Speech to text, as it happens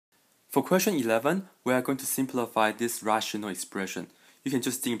For question 11, we are going to simplify this rational expression. You can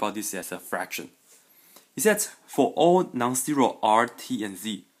just think about this as a fraction. It says for all non-zero r, t, and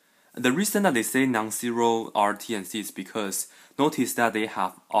z. The reason that they say non-zero r, t, and z is because notice that they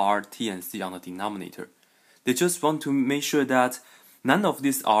have r, t, and z on the denominator. They just want to make sure that none of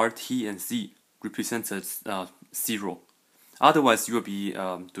these r, t, and z represents zero. Otherwise, you will be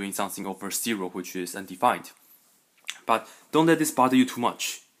doing something over zero, which is undefined. But don't let this bother you too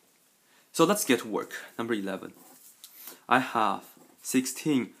much. So let's get to work. Number 11. I have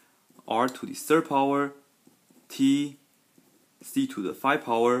 16 r to the third power t c to the 5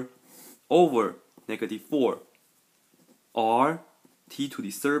 power over negative 4 r t to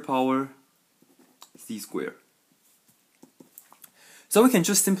the third power c squared. So we can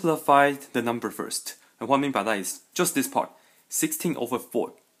just simplify the number first. And what I mean by that is just this part, 16 over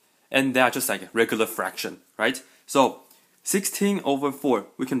 4. And they are just like a regular fraction, right? So 16 over 4,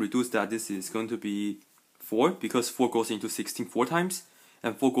 we can reduce that. This is going to be 4 because 4 goes into 16 4 times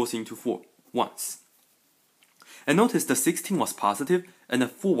and 4 goes into 4 once. And notice the 16 was positive and the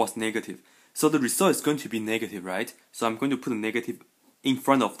 4 was negative. So the result is going to be negative, right? So I'm going to put a negative in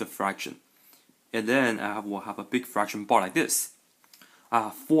front of the fraction. And then I will have a big fraction bar like this. I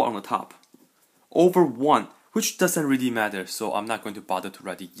have 4 on the top over 1, which doesn't really matter, so I'm not going to bother to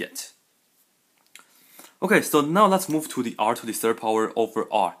write it yet. Okay, so now let's move to the r to the third power over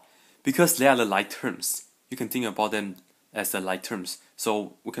r. Because they are the like terms, you can think about them as the like terms.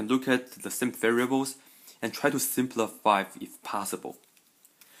 So we can look at the same variables and try to simplify if possible.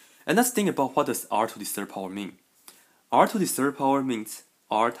 And let's think about what does r to the third power mean. R to the third power means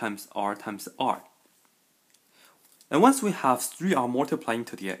r times r times r. And once we have 3r multiplying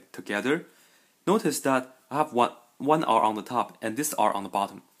together, notice that I have one r on the top and this r on the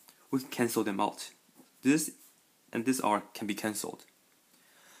bottom. We can cancel them out. This and this r can be cancelled.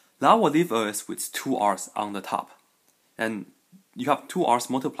 That will leave us with 2 r's on the top. And you have 2 r's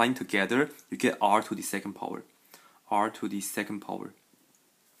multiplying together, you get r to the second power. R to the second power.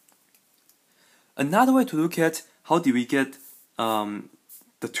 Another way to look at how did we get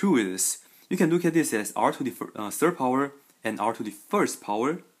the 2 is, you can look at this as r to the third power and r to the first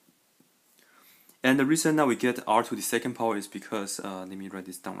power. And the reason that we get r to the second power is because, let me write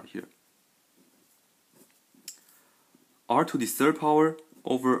this down right here. R to the third power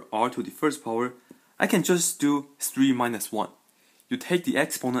over r to the first power, I can just do 3 minus 1. You take the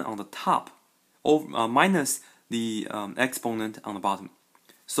exponent on the top over, minus the exponent on the bottom.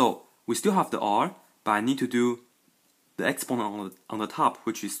 So we still have the r, but I need to do the exponent on the top,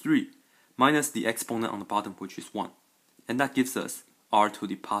 which is 3, minus the exponent on the bottom, which is 1. And that gives us r to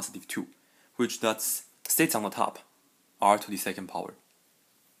the positive 2, which stays on the top, r to the second power.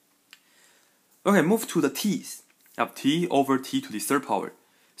 Okay, move to the t's. I have t over t to the third power.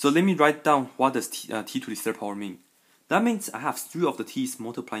 So let me write down what does t to the third power mean. That means I have 3 of the t's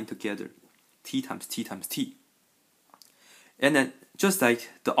multiplying together, t times t times t. And then just like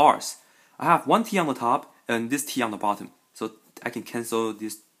the r's, I have 1 t on the top and this t on the bottom. So I can cancel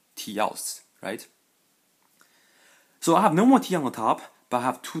this t out, right? So I have no more t on the top, but I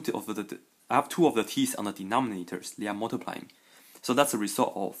have 2 of the t's on the denominators. They are multiplying. So that's the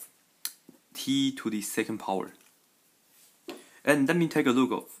result of t to the second power. And let me take a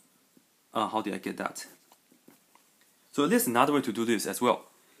look of how did I get that. So there's another way to do this as well.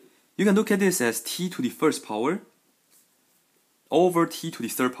 You can look at this as t to the first power over t to the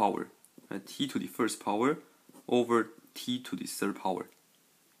third power. Right? T to the first power over t to the third power.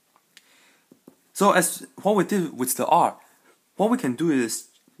 So as what we did with the r, what we can do is,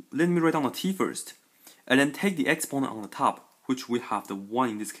 let me write down the t first, and then take the exponent on the top, which we have the 1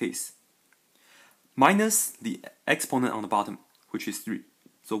 in this case, minus the exponent on the bottom, which is 3.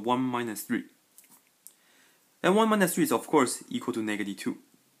 So 1 minus 3. And 1 minus 3 is of course equal to negative 2.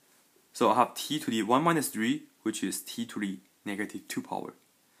 So I have t to the 1 minus 3, which is t to the negative 2 power.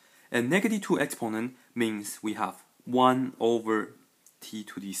 And negative 2 exponent means we have 1 over t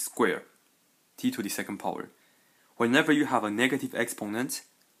to the square, t to the second power. Whenever you have a negative exponent,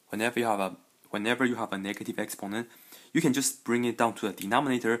 whenever you have a negative exponent, you can just bring it down to the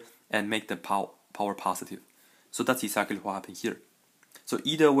denominator and make the power positive. So that's exactly what happened here. So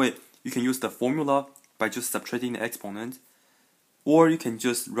either way, you can use the formula by just subtracting the exponent, or you can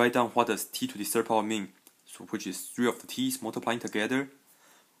just write down what does t to the third power mean, so which is 3 of the t's multiplying together,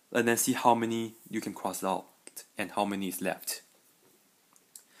 and then see how many you can cross out and how many is left.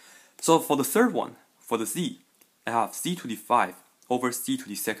 So for the third one, for the z, I have c to the 5 over c to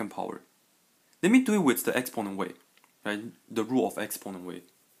the second power. Let me do it with the exponent way, right? The rule of exponent way.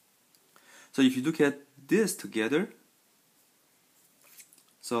 So if you look at this together,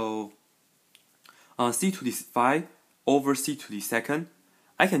 so c to the 5 over c to the second,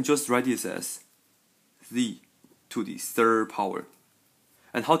 I can just write this as z to the third power.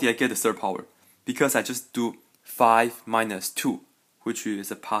 And how did I get the third power? Because I just do 5 minus 2, which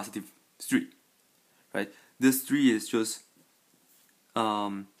is a positive 3. Right? This 3 is just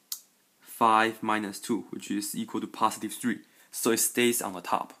 5 minus 2, which is equal to positive 3. So it stays on the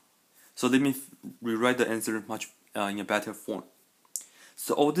top. So let me rewrite the answer much in a better form.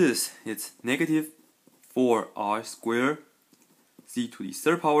 So all this is negative 4r squared z to the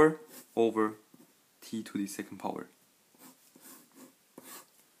third power over t to the second power.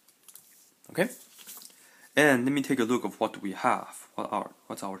 Okay? And let me take a look of what we have.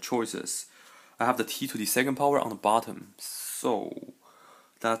 What's our choices? I have the t to the second power on the bottom. So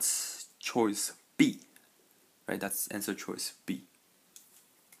that's choice B. Right? That's answer choice B.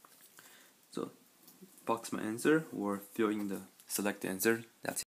 So box my answer or fill in the select answer. That's it.